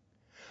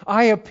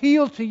 I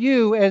appeal to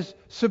you as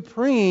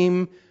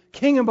supreme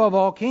King above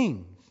all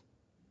kings.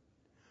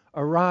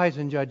 Arise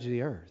and judge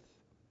the earth,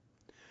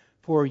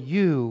 for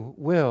you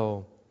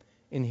will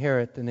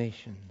inherit the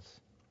nations.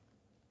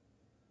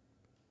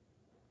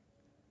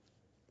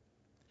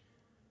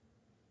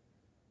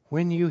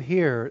 When you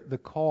hear the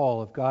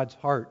call of God's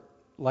heart,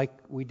 like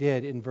we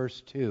did in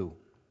verse 2,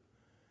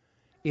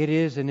 it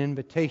is an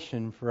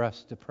invitation for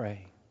us to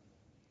pray.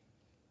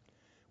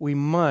 We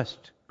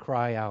must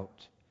cry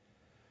out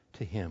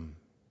to Him.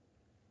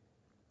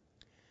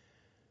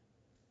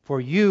 For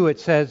you, it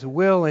says,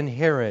 will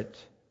inherit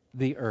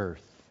the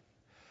earth.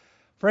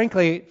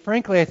 Frankly,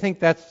 I think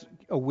that's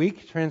a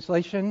weak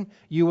translation.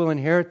 You will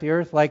inherit the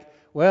earth, like,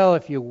 well,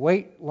 if you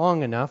wait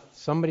long enough,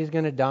 somebody's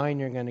going to die and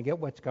you're going to get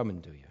what's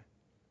coming to you.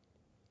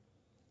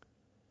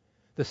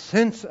 The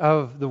sense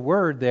of the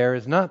word there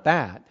is not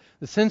that.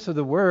 The sense of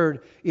the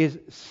word is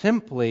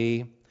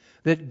simply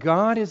that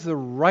God is the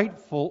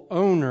rightful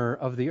owner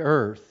of the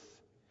earth.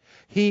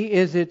 He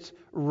is its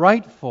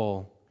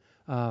rightful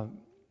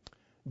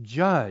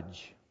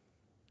judge.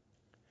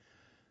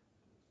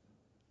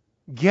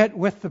 Get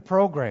with the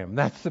program.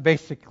 That's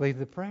basically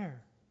the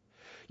prayer.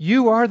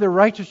 You are the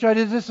righteous judge.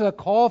 Is this a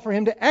call for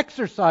him to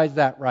exercise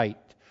that right?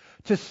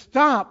 To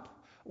stop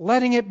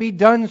letting it be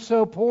done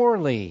so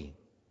poorly?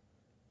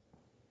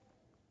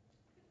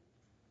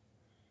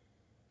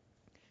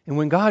 And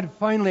when God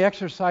finally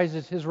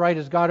exercises his right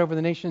as God over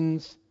the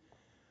nations,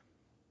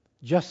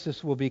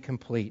 justice will be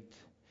complete.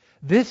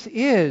 This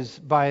is,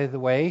 by the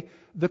way,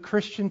 the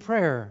Christian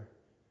prayer.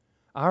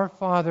 Our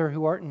Father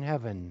who art in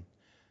heaven,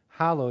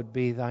 hallowed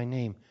be thy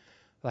name.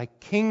 Thy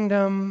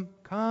kingdom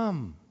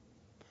come.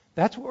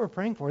 That's what we're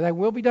praying for. Thy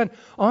will be done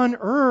on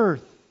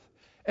earth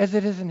as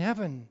it is in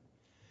heaven.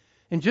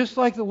 And just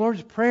like the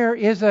Lord's Prayer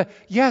is a,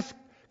 yes,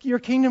 your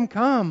kingdom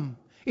come.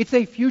 It's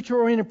a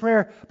future-oriented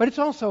prayer, but it's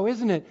also,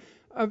 isn't it,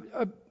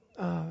 a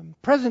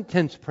present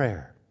tense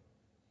prayer.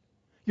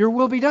 Your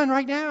will be done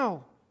right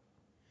now.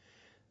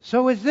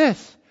 So is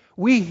this.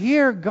 We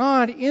hear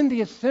God in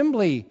the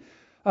assembly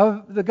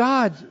of the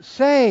gods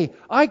say,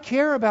 I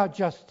care about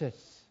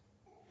justice.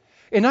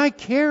 And I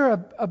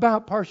care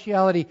about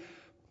partiality.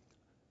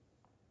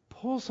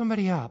 Pull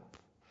somebody up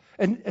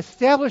and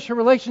establish a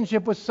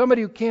relationship with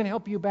somebody who can't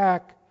help you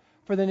back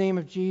for the name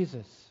of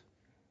Jesus.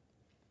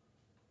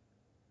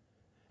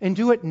 And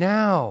do it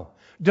now.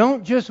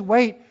 Don't just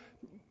wait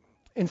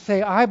and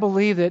say, I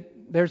believe that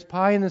there's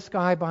pie in the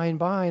sky by and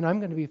by and I'm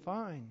going to be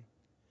fine.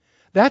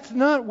 That's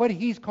not what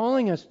He's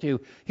calling us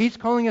to. He's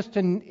calling us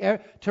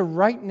to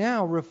right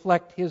now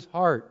reflect His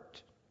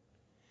heart.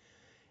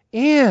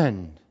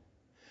 And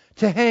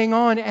to hang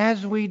on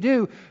as we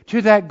do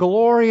to that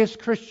glorious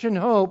Christian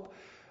hope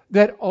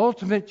that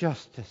ultimate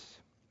justice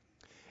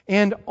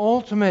and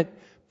ultimate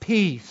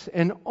peace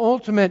and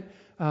ultimate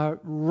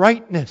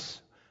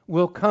rightness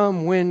will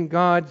come when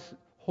God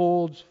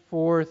holds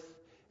forth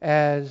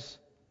as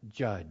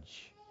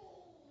judge.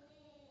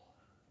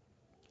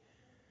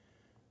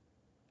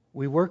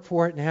 We work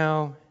for it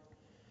now,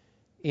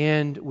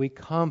 and we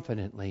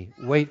confidently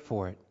wait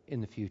for it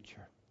in the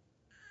future.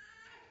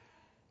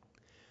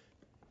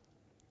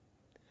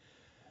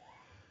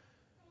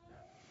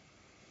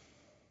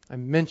 I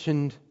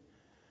mentioned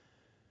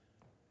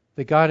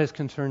that God is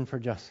concerned for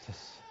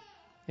justice.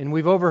 And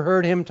we've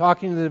overheard Him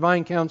talking to the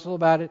divine council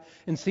about it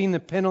and seen the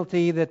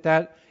penalty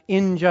that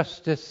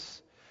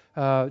injustice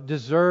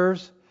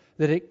deserves,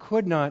 that it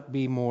could not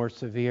be more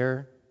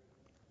severe.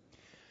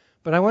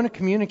 But I want to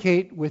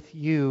communicate with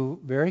you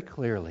very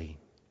clearly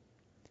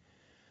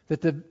that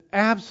the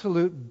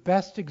absolute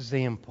best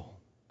example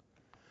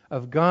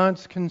of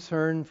God's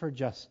concern for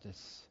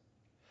justice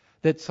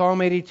that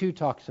Psalm 82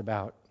 talks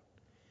about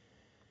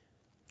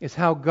is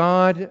how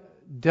God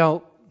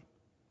dealt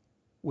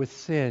with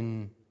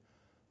sin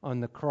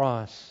on the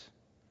cross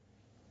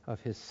of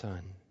His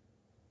Son.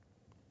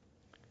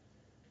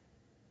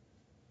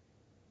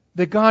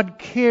 That God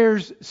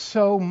cares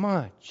so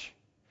much.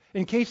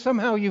 In case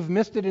somehow you've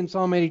missed it in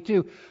Psalm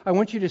 82, I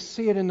want you to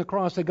see it in the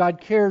cross, that God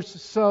cares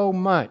so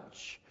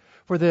much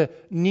for the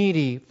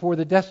needy, for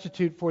the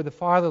destitute, for the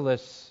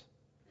fatherless,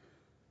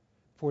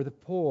 for the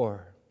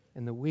poor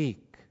and the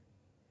weak,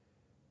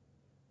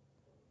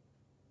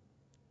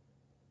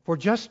 for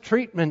just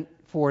treatment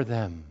for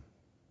them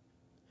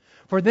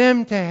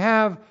to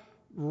have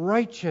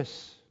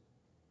righteous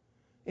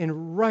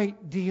and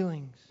right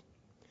dealings,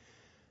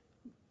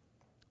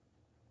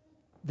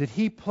 that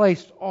He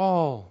placed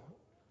all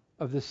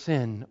of the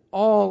sin,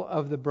 all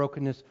of the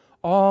brokenness,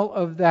 all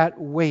of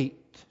that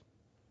weight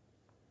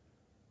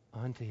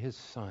onto His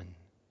Son.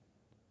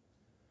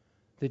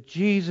 That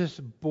Jesus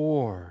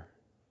bore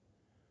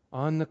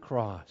on the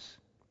cross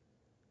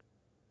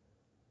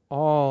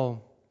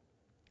all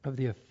of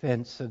the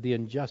offense of the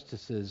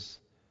injustices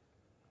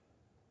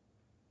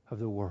of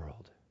the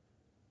world.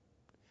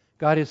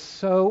 God is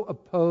so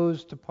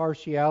opposed to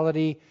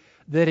partiality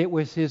that it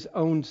was His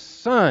own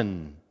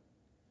Son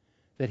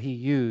that He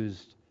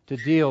used to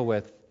deal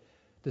with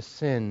the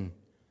sin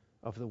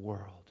of the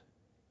world.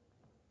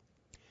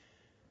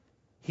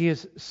 He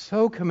is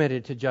so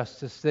committed to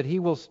justice that He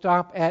will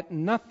stop at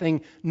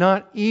nothing,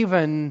 not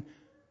even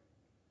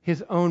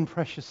His own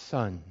precious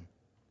Son,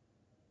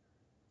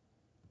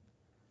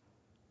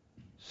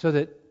 so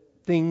that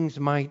things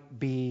might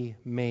be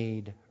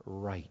made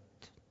right.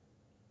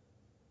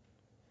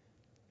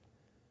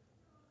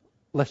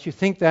 Lest you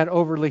think that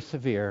overly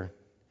severe,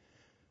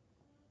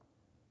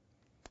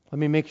 let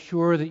me make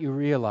sure that you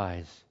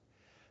realize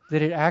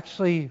that it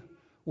actually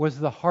was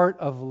the heart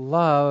of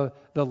love,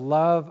 the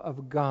love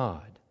of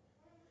God,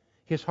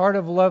 His heart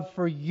of love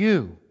for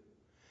you,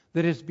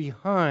 that is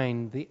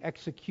behind the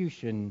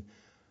execution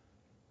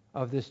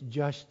of this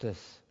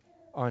justice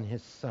on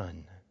His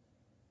Son.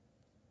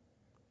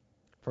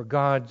 For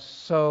God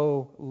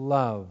so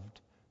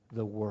loved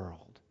the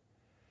world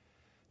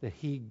that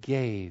He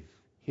gave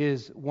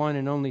His one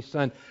and only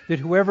Son, that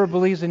whoever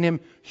believes in Him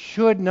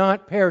should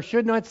not perish,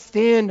 should not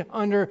stand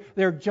under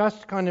their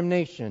just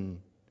condemnation,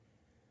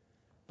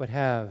 but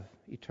have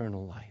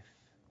eternal life.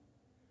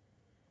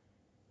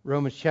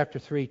 Romans chapter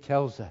 3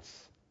 tells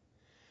us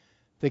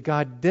that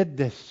God did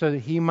this so that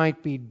He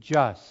might be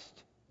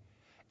just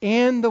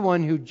and the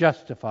one who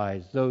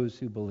justifies those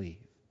who believe.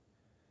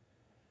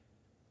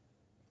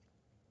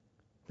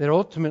 That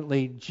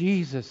ultimately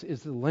Jesus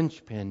is the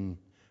linchpin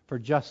for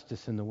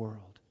justice in the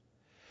world.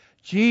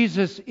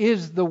 Jesus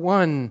is the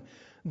one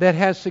that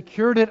has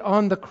secured it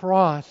on the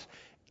cross,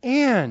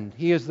 and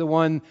He is the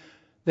one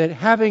that,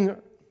 having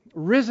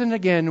risen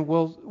again,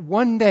 will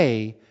one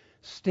day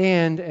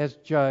stand as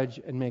judge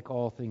and make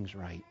all things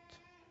right.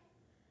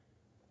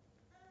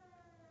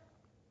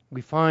 We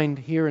find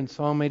here in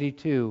Psalm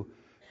 82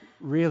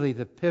 really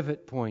the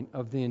pivot point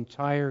of the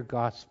entire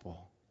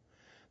gospel.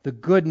 The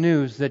good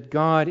news that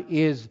God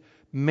is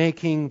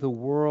making the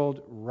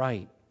world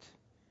right.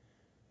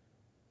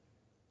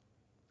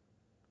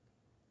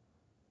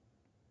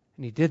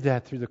 And He did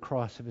that through the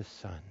cross of His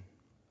Son.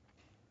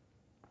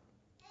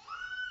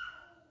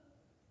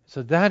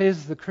 So that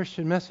is the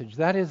Christian message.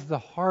 That is the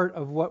heart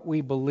of what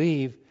we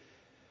believe.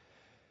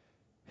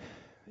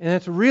 And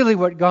it's really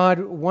what God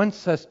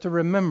wants us to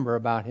remember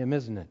about Him,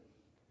 isn't it?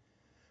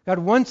 God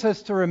wants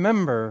us to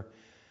remember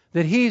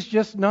that He's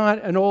just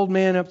not an old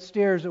man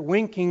upstairs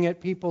winking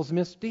at people's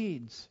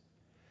misdeeds.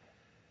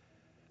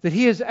 That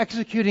He is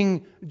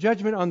executing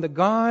judgment on the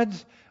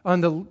gods,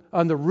 on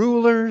the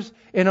rulers,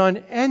 and on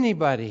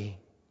anybody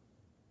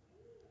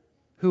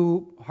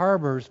who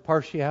harbors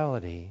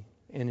partiality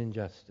and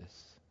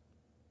injustice.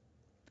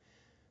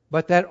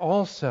 But that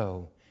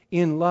also,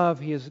 in love,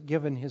 He has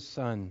given His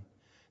Son,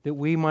 that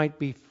we might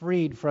be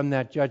freed from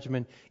that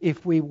judgment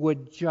if we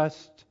would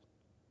just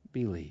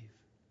believe.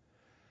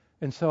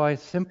 And so I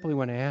simply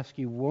want to ask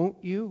you, won't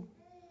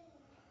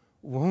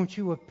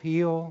you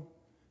appeal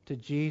to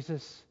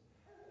Jesus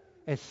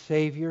as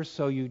Savior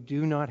so you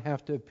do not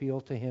have to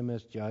appeal to Him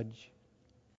as Judge?